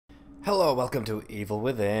Hello, welcome to Evil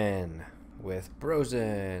Within with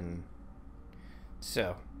Brozen.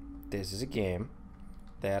 So, this is a game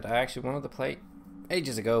that I actually wanted to play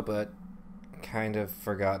ages ago, but kind of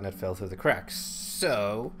forgotten it fell through the cracks.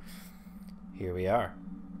 So, here we are.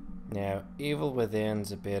 Now, Evil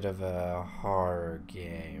Within's a bit of a horror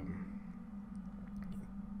game.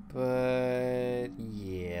 But,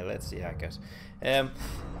 yeah, let's see how it goes.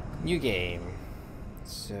 New game.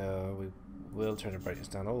 So, we'll turn the brightness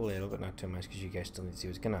down a little, but not too much, because you guys still need to see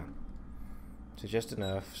what's going on. So just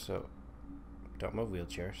enough, so don't move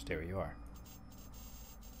wheelchair, stay where you are.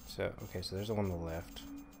 So, okay, so there's the one on the left.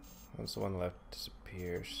 Once the one on the left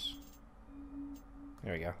disappears,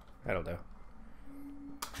 there we go, that'll do.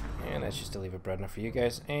 And that should still leave it bright enough for you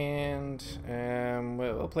guys, and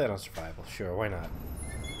we'll play it on survival, sure, why not?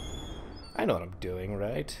 I know what I'm doing,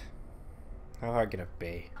 right? How hard can it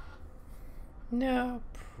be? No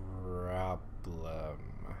problem.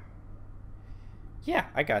 Yeah,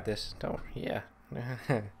 I got this. Don't. Yeah.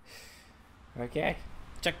 Okay.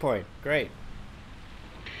 Checkpoint. Great.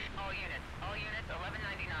 All units,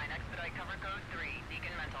 1199, expedite cover code 3,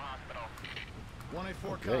 Deacon Mental Hospital.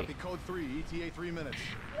 184 Okay. copy, code 3, ETA 3 minutes.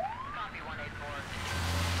 Copy 184.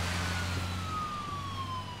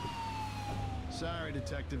 Sorry,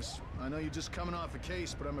 detectives. I know you're just coming off a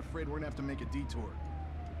case, but I'm afraid we're gonna have to make a detour.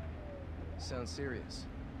 Sounds serious.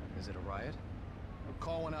 Is it a riot? A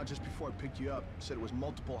call went out just before I picked you up. Said it was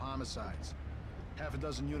multiple homicides. Half a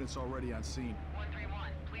dozen units already on scene. 131,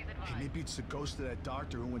 please advise. Hey, maybe it's the ghost of that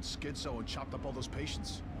doctor who went schizo and chopped up all those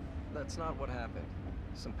patients. That's not what happened.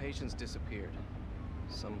 Some patients disappeared.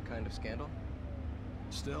 Some kind of scandal?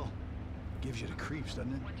 Still, gives you the creeps,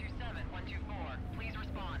 doesn't it? 127, 124, please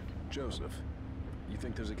respond. Joseph, you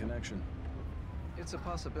think there's a connection? It's a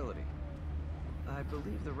possibility. I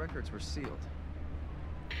believe the records were sealed.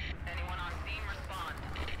 Anyone on scene, respond.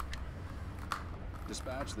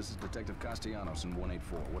 Dispatch, this is Detective Castellanos in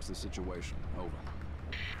 184. What's the situation? Over.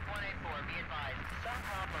 184, be advised. Some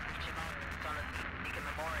problem reaching mountains on the Deacon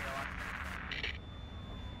Memorial.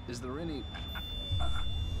 Is there any...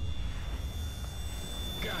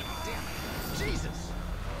 God damn it! Jesus!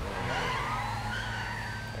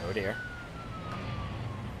 Oh dear.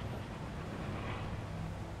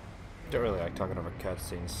 Don't really like talking over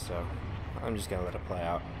cutscenes, so I'm just gonna let it play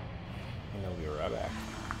out. And I'll be right back.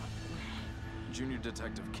 Junior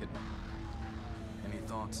Detective Kidman. Any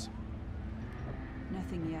thoughts?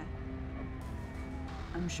 Nothing yet.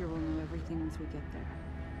 I'm sure we'll know everything once we get there.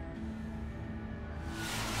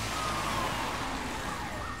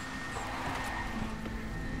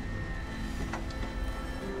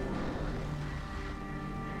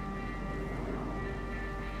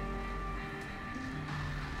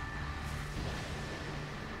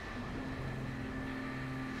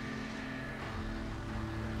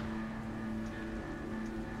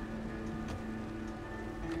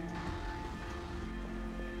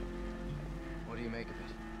 What do you make of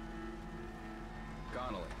it?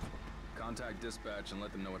 Connolly, contact dispatch and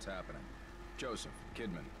let them know what's happening. Joseph,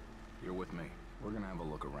 Kidman, you're with me. We're gonna have a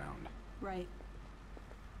look around. Right.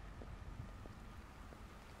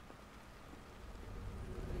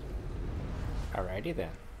 Alrighty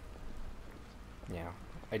then. Now,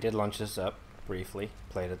 I did launch this up briefly,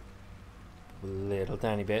 played it a little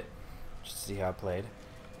tiny bit, just to see how it played,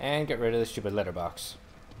 and get rid of the stupid letterbox.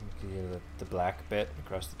 The black bit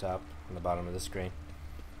across the top and the bottom of the screen.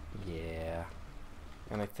 Yeah.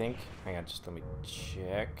 And I think, hang on, just let me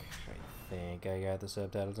check. I think I got the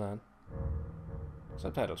subtitles on.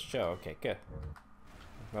 Subtitles show, okay, good.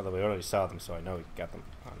 Although we already saw them, so I know we got them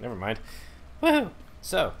on. Never mind. Woohoo!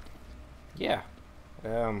 So, yeah.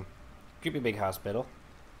 Creepy big hospital.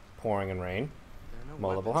 Pouring in rain. There are no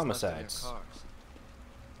Multiple weapons left in their homicides. cars.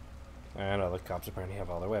 And all the cops apparently have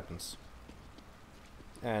all their weapons.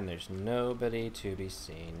 And there's nobody to be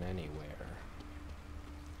seen anywhere.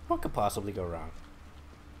 What could possibly go wrong?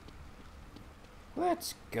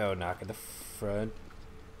 Let's go knock at the front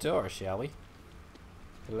door, shall we?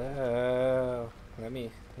 Hello?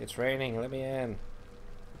 It's raining, let me in.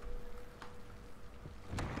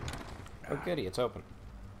 Oh goody, it's open.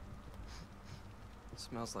 It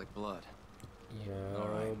smells like blood. Yo, All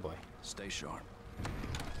right. boy. Stay sharp.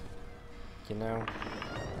 You know,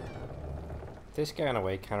 this guy in a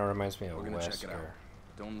way kind of reminds me of We're gonna check it out.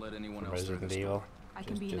 Wesker Don't let anyone from else through Resident this Evil. door. I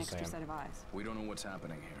can be an extra saying. set of eyes. We don't know what's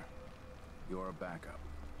happening here. You're a backup.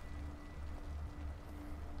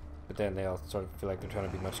 But then they all sort of feel like they're trying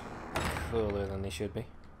to be much cooler than they should be.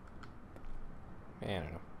 I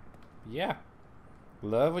don't know. Yeah.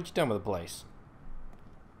 Love what you've done with the place.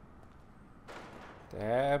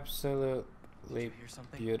 Absolutely Hear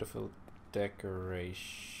something? beautiful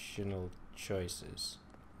decoration. Optional choices.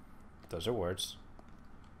 Those are words.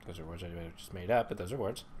 Those are words I just made up, but those are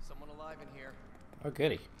words. Someone alive in here. Oh,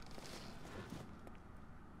 goody.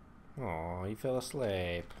 Oh, he fell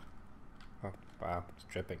asleep. Oh, wow. It's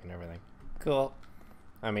dripping and everything. Cool.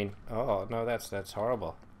 I mean, oh, no, that's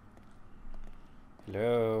horrible.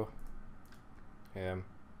 Hello?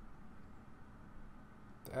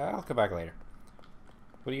 I'll come back later.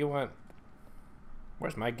 What do you want?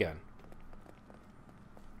 Where's my gun?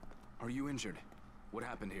 Are you injured? What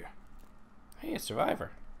happened here? Hey, a survivor.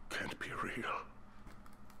 Can't be real.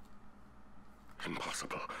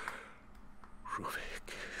 Impossible.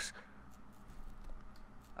 Ruvik is...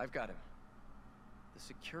 I've got him. The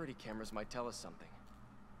security cameras might tell us something.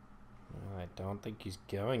 Well, I don't think he's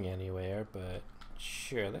going anywhere, but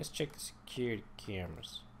sure, let's check the security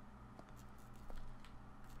cameras.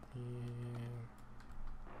 Yeah.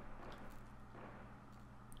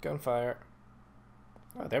 Gunfire.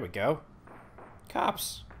 Oh, there we go.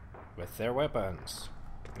 Cops with their weapons,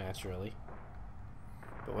 naturally.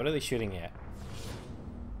 But what are they shooting at?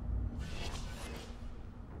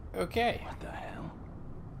 Okay. What the hell?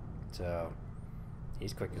 So,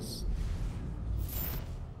 he's quick as...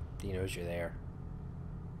 He knows you're there.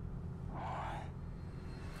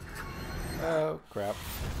 Oh, crap.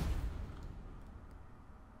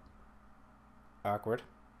 Awkward.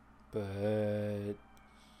 But...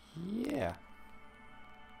 yeah.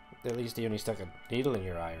 At least he only stuck a needle in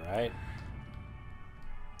your eye, right?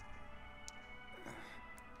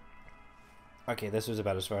 Okay, this was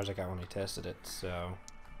about as far as I got when I tested it, so...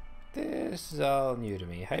 This is all new to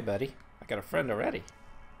me. Hey, buddy. I got a friend already.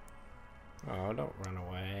 Oh, don't run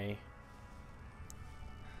away.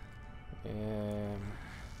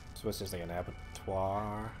 So what's this, like an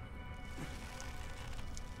abattoir?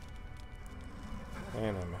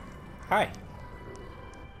 And hi!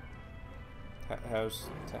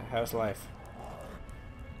 How's life?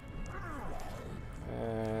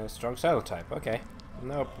 Strong saddle type, okay.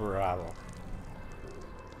 No problem.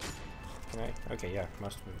 Can I? Okay, yeah,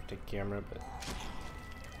 must take camera, but...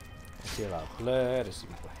 I see a lot of blood, I see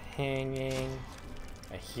people hanging.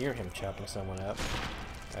 I hear him chopping someone up.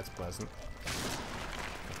 That's pleasant.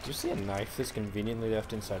 Do you see a knife that's conveniently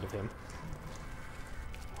left inside of him?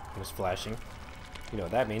 It was flashing. You know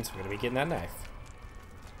what that means, we're gonna be getting that knife.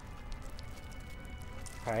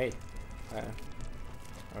 Hi.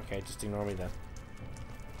 Okay, just ignore me then.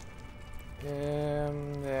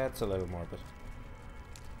 That's a little morbid.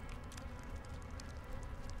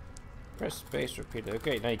 Press space repeatedly.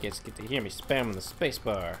 Okay, now you guys get to hear me spamming the space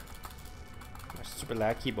bar. My super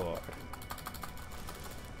loud keyboard.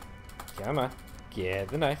 Come on. Get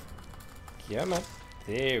the knife. Come on.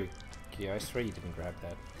 There we go. I swear you didn't grab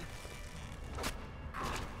that.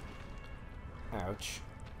 Ouch.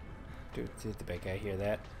 Did the big guy hear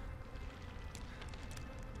that?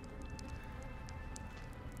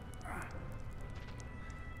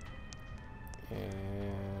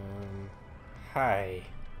 Hi.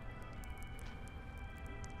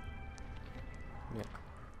 Yeah.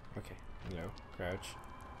 Okay. No. Crouch.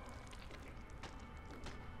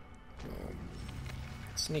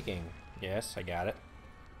 Sneaking. Yes, I got it.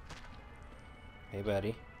 Hey,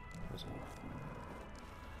 buddy.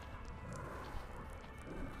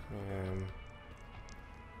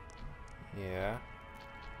 Yeah.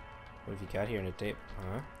 What have you got here in a tape?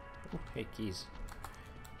 Huh? Ooh, hey, keys.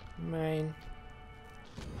 Mine.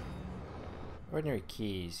 Ordinary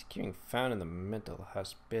keys. Keying found in the mental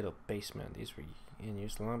hospital basement. These were in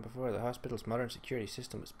use long before the hospital's modern security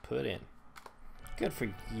system was put in. Good for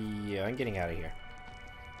you. I'm getting out of here.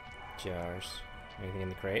 Jars. Anything in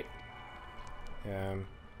the crate? You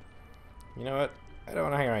know what? I don't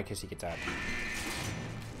want to hang around in case he gets out.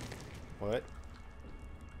 What?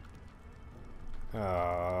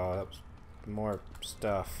 Oh, that was more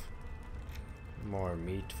stuff. More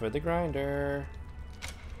meat for the grinder.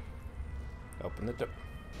 Open the door.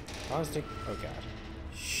 Honestly, oh god.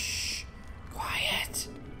 Shh. Quiet.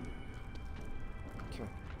 Come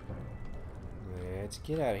on. Let's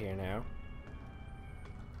get out of here now.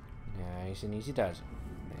 Nice and easy does it.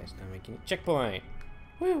 That's not making it. Checkpoint.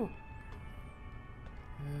 Woo.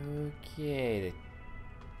 Okay.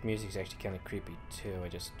 The music's actually kind of creepy too. I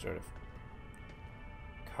just sort of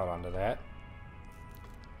caught on to that.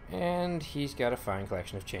 And he's got a fine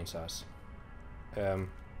collection of chainsaws.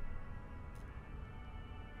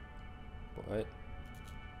 What?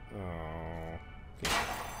 Oh. Okay.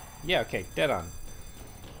 Yeah, okay, dead on.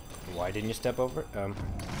 Why didn't you step over?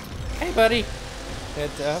 Hey, buddy!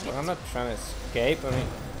 I'm not trying to escape. I mean,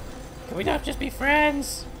 can we not just be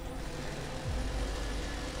friends?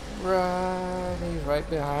 Run, he's right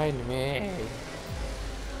behind me.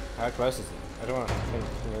 How close is it? I don't want to...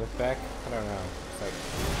 Can you look back? I don't know. It's like...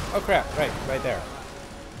 Oh crap! Right there.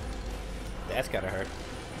 That's gotta hurt.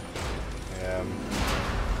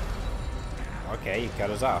 Okay, you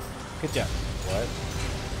cut us off. Good job. What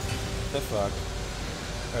the fuck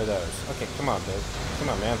are those? Okay, come on, dude. Come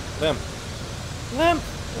on, man. Limp!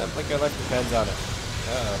 Like our life depends on it.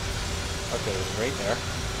 Uh-oh. Okay, it's right there.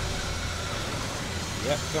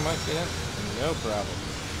 Yep, come on, get in. No problem.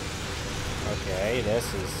 Okay,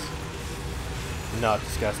 this is not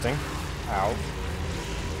disgusting. Ow.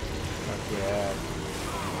 Okay.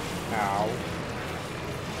 Ow.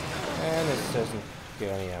 And this doesn't go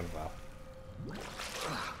any end well.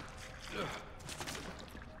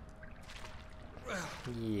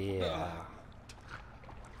 Yeah.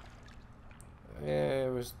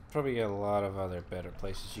 There was probably a lot of other better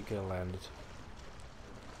places you could have landed.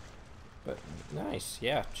 But nice,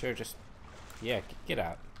 yeah, sure, just... Yeah, get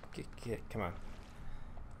out. Come on.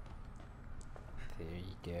 There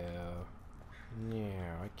you go.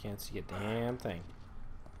 Now, I can't see a damn thing.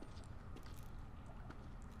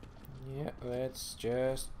 Yeah, let's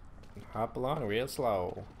just hop along real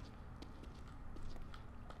slow.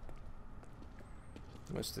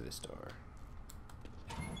 What's to this door?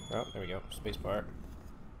 Oh, there we go. Spacebar.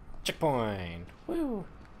 Checkpoint! Woo!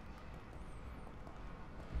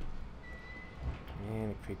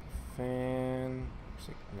 And a creepy fan.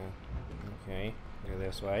 No. Okay, go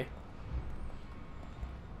this way.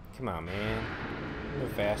 Come on, man.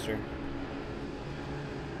 Move faster.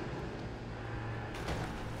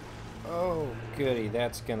 Oh, goody.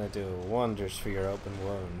 That's gonna do wonders for your open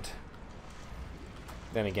wound.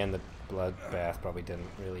 Then again, the blood bath probably didn't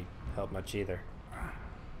really help much either.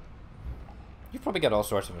 You've probably got all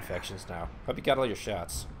sorts of infections now. Hope you got all your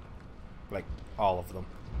shots. Like, all of them.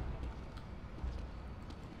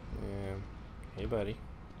 Yeah. Hey, buddy.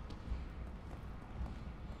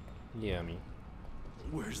 Yummy.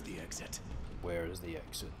 Where's the exit? Where is the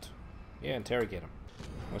exit? Yeah, interrogate him.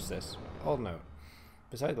 What's this? Old note.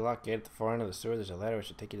 Beside the locked gate at the far end of the sewer, there's a ladder which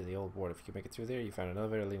should take you to the old ward. If you can make it through there, you find an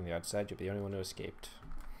elevator leading the outside. You'll be the only one who escaped.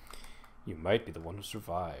 You might be the one who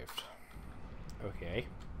survived. Okay.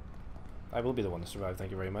 I will be the one to survive, thank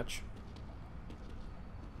you very much.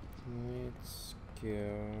 Let's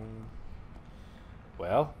go...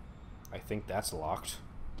 Well, I think that's locked.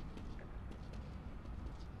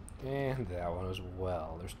 And that one as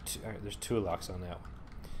well. There's two locks on that one.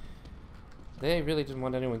 They really didn't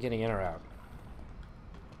want anyone getting in or out.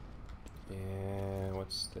 And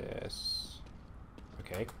what's this?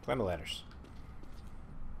 Okay, climb the ladders.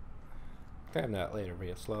 Climb that later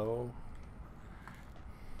real slow.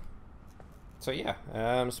 So yeah,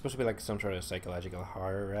 it's supposed to be like some sort of psychological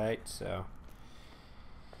horror, right? So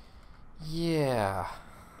yeah,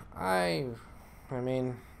 I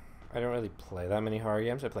mean, I don't really play that many horror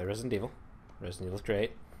games. I play Resident Evil. Resident Evil's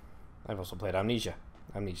great. I've also played Amnesia.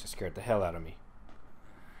 Amnesia scared the hell out of me.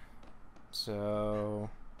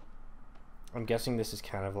 So I'm guessing this is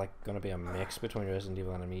kind of like going to be a mix between Resident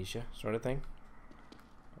Evil and Amnesia sort of thing.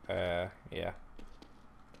 Yeah.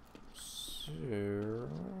 So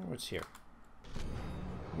what's here?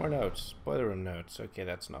 More notes. Boiler room notes. Okay,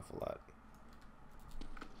 that's an awful lot.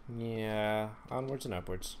 Yeah, onwards and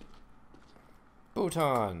upwards.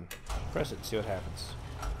 Bhutan. Press it, see what happens.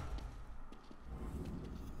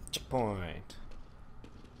 Checkpoint.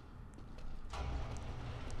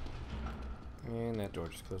 And that door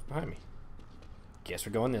just closed behind me. Guess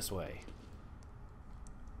we're going this way.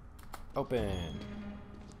 Open.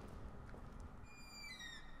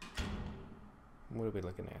 What are we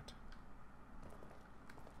looking at?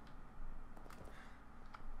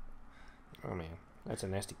 Oh man, that's a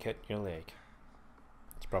nasty cut in your leg.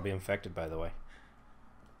 It's probably infected, by the way.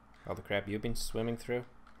 All the crap you've been swimming through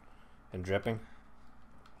and dripping.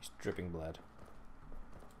 He's dripping blood.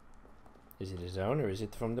 Is it his own or is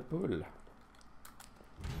it from the pool?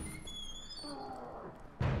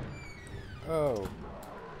 Oh,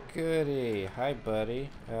 goody. Hi, buddy.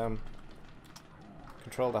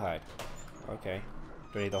 Control to hide. Okay.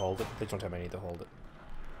 Do I need to hold it? Please don't tell me I need to hold it.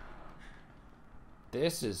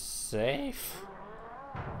 This is safe.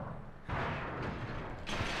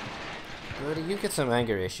 Buddy, you get some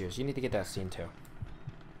anger issues. You need to get that seen too.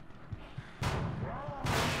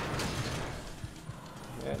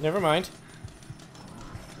 Yeah, never mind.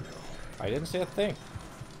 I didn't say a thing.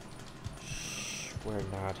 Shh, we're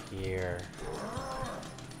not here.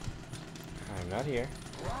 I'm not here.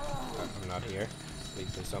 I'm not here.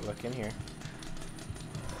 Please don't look in here.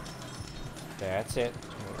 That's it.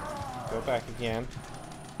 Go back again.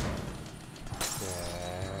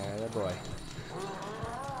 Yeah, boy.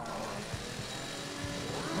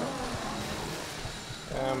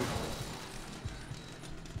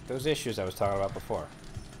 Those issues I was talking about before.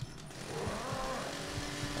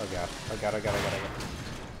 Oh god. Oh god, oh god, oh god, oh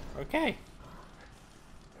god. Okay.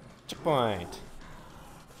 Checkpoint.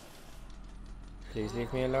 Please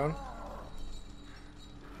leave me alone.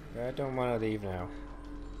 I don't want to leave now.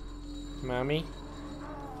 Mommy?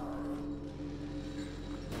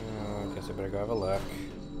 Oh, I guess I better go have a look.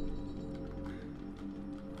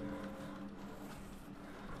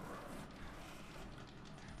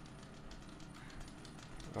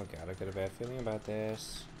 Oh god, I got a bad feeling about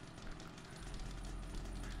this.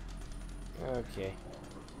 Okay.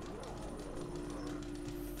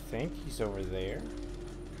 I think he's over there.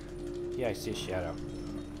 Yeah, I see a shadow.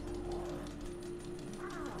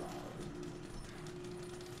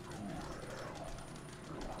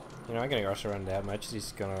 You know, I'm gonna rush around that much.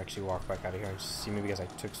 He's gonna actually walk back out of here and see me because I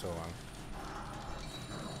took so long.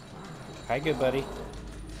 Hi, good buddy.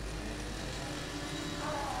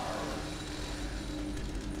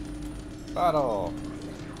 Bottle.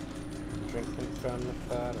 Drinking from the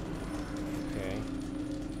bottle. Okay.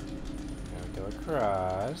 Now go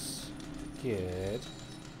across. Good.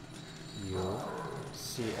 You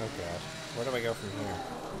see. Oh gosh. Where do I go from here?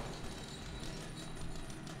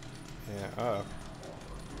 Yeah. Uh oh.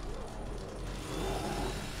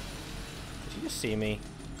 Did you just see me?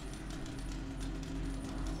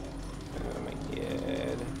 Oh my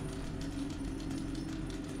god.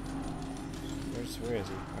 Where is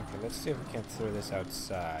he? Okay, let's see if we can't throw this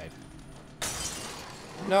outside.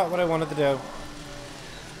 Not what I wanted to do.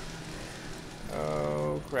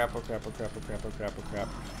 Oh crap, oh crap, oh crap, oh crap, oh crap, oh crap.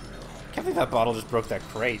 Can't believe that bottle just broke that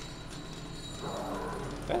crate.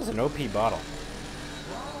 That is an OP bottle.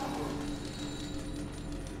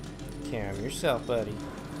 Calm yourself, buddy.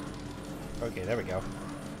 Okay, there we go.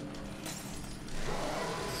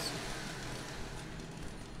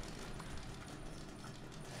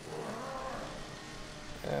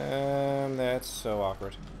 That's so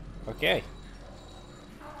awkward. Okay.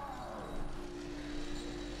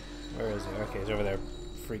 Where is he? Okay, he's over there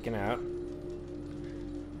freaking out.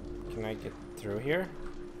 Can I get through here?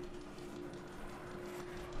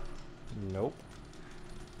 Nope.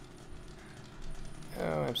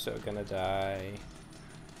 Oh, I'm so gonna die.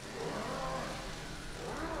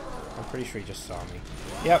 I'm pretty sure he just saw me.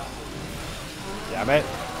 Yep. Damn it.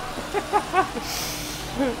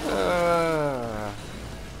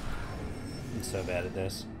 I'm so bad at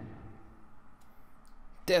this.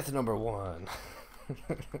 Death number 1.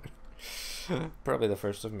 Probably the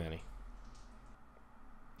first of many.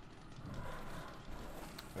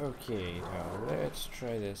 Okay, now let's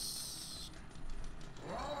try this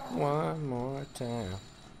one more time.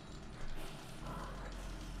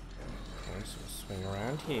 Okay, so we'll swing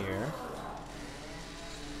around here.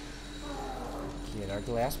 Get our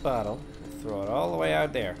glass bottle. Throw it all the way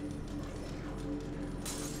out there.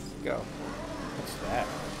 Go. What's that?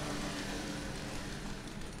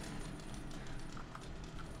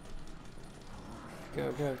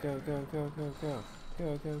 Go, go, go, go, go, go, go.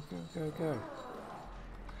 Go, go, go, go, go.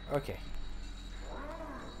 Okay.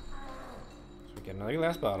 So we get another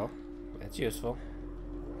glass bottle. That's useful.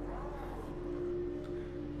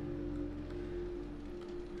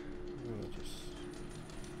 Let me just...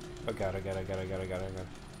 Oh god, oh god, oh god, oh god, oh god, oh god.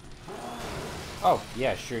 Oh,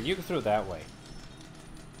 yeah, sure, you can throw it that way.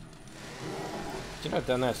 Should have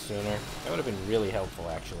done that sooner. That would have been really helpful,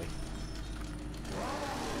 actually.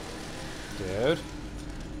 Dude.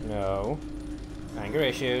 No. Anger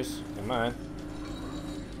issues. Come on.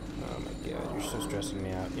 Oh my god, you're so stressing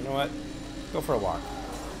me out. You know what? Go for a walk.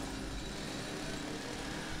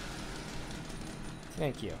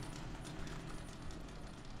 Thank you.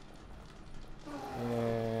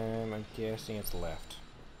 I'm guessing it's left.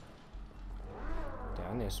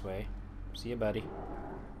 Down this way. See you, buddy.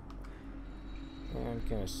 I'm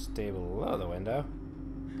gonna stay below the window.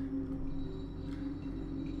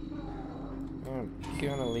 I'm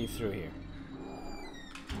gonna leave through here.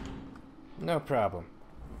 No problem.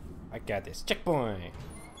 I got this. Checkpoint!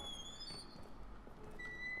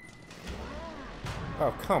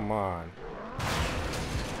 Oh, come on.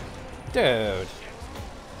 Dude!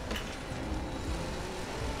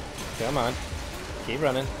 Come on. Keep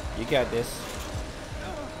running. You got this.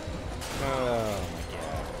 Oh my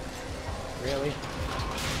god. Really?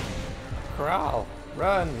 Crawl.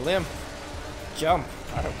 Run. Limp. Jump.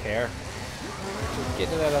 I don't care. Just get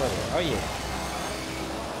to that other one. Oh yeah.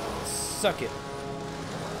 Suck it.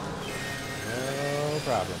 No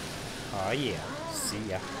problem. Oh yeah. See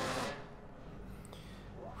ya.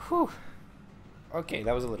 Whew. Okay,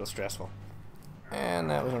 that was a little stressful. And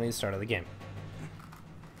that was only the start of the game.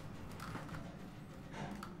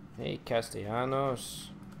 Hey, Castellanos.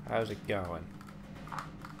 How's it going?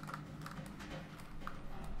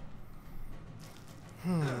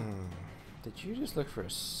 Did you just look for a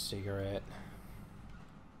cigarette?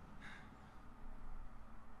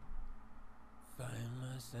 Find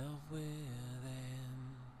myself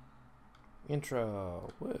within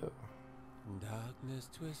Intro. Whoa. darkness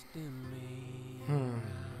twisting me.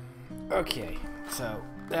 Okay, so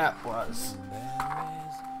that was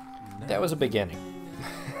a beginning.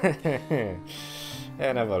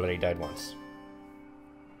 And I've already died once.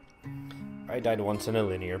 I died once in a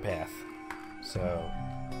linear path. So,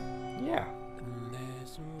 yeah.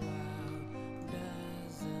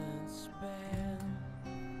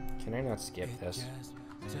 Can I not skip this?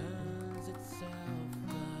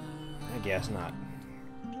 I guess not.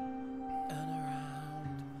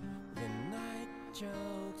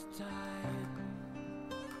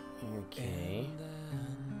 Okay.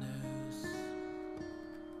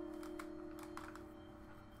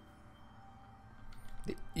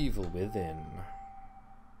 The evil within.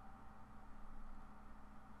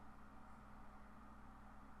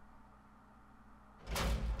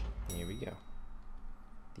 Here we go.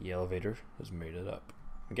 The elevator has made it up.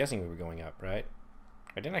 I'm guessing we were going up, right?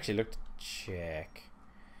 I didn't actually look to check.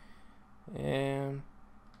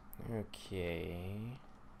 Okay.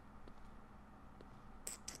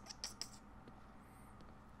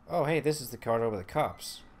 Oh, hey, this is the corridor with the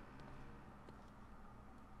cops.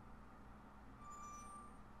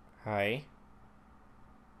 Hi.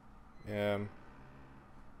 I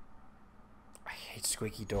hate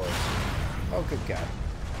squeaky doors. Oh, good God.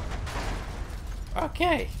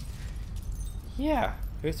 Okay. Yeah.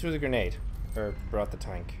 Who threw the grenade? Or brought the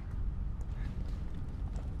tank?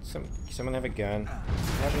 Someone have a gun?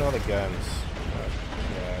 Having all the guns. Oh,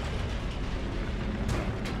 God.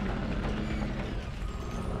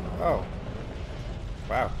 Oh.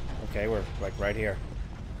 Wow. Okay, we're like right here.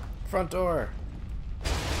 Front door.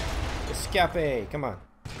 Escape. Come on.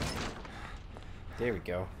 There we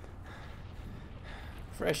go.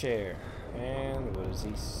 Fresh air. And what does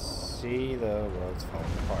he see? The world's falling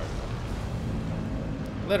apart.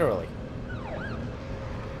 Literally.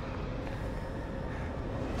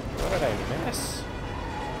 What did I miss?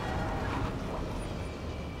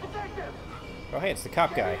 Oh, hey, it's the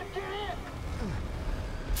cop guy.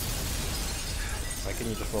 Why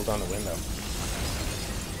couldn't you just roll down the window?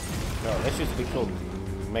 No, let's use a big cool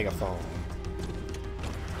megaphone.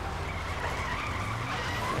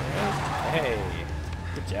 Hey,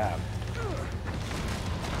 good job.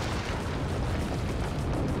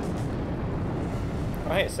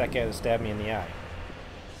 Oh, hey, it's that guy that stabbed me in the eye.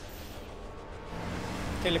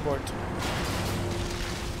 Teleport.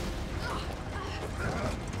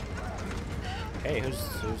 Hey,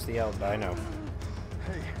 who's the albino?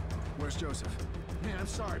 Hey, where's Joseph? Man, I'm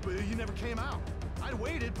sorry, but you never came out. I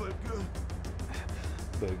waited, but...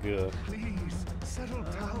 Please, settle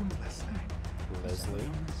down, Leslie.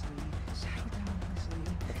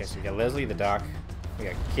 Okay, so we got Leslie the doc, we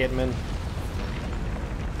got Kidman,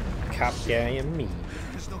 cop guy, and me.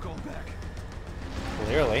 There's no going back.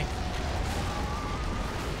 Clearly.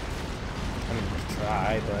 I mean, you could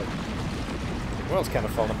try, but the world's kind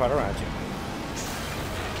of falling apart around you.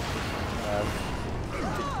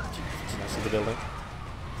 Did you see the building?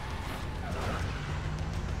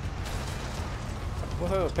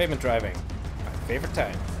 Whoa, pavement driving. My favorite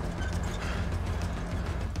time.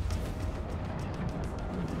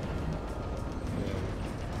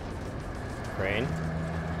 Crane.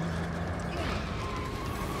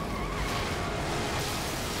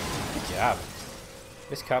 Good job.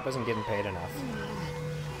 This cop isn't getting paid enough.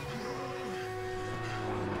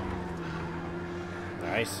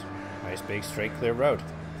 Nice. Nice big straight clear road.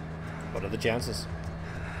 What are the chances?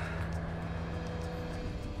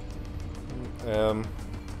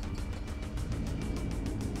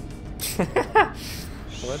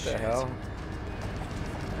 What the hell?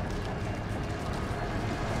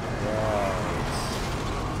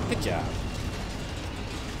 Right. Good job.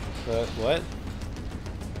 But what?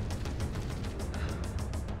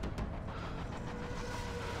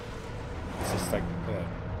 It's just like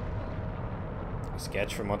a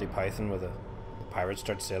sketch from Monty Python where the pirates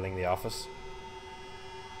start sailing the office.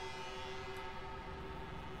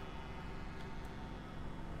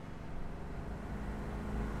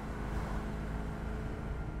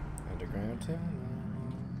 Underground tunnel.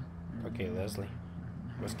 Okay, Leslie.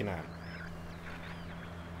 What's going on?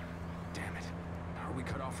 Damn it. Are we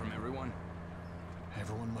cut off from everyone?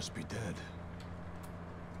 Everyone must be dead.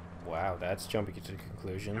 Wow, that's jumping to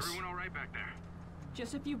conclusions. Everyone all right back there?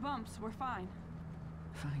 Just a few bumps. We're fine.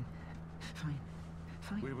 Fine. Fine.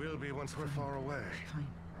 Fine. We will be once we're far away. Fine.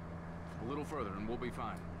 A little further and we'll be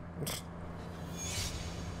fine.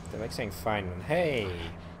 They like saying fine when, hey.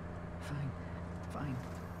 Fine. Fine.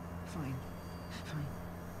 Fine. Fine.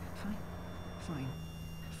 Fine. Fine.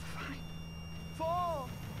 Fine. Fall!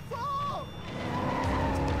 Fall!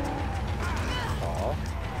 Paul.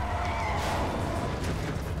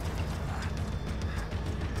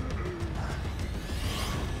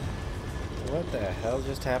 What the hell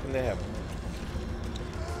just happened to him?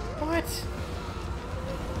 What?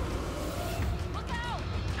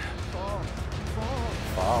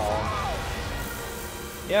 Fall.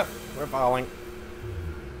 Yep, we're falling.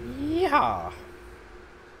 Yeah.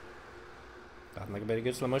 Nothing like a bit of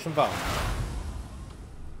good slow motion fall.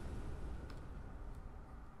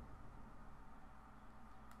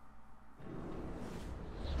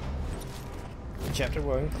 Chapter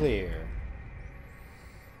 1 clear.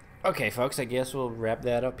 Okay, folks, I guess we'll wrap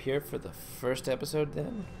that up here for the first episode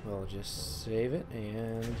then. We'll just save it,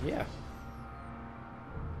 and yeah.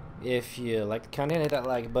 If you like the content, hit that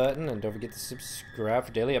like button, and don't forget to subscribe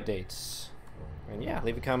for daily updates. And yeah,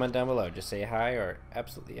 leave a comment down below. Just say hi or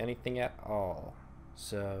absolutely anything at all.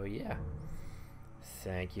 So yeah,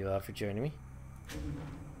 thank you all for joining me.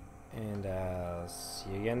 And I'll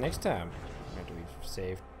see you again next time. After we've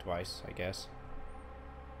saved twice, I guess.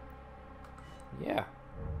 Yeah.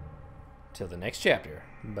 Till the next chapter.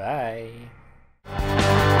 Bye.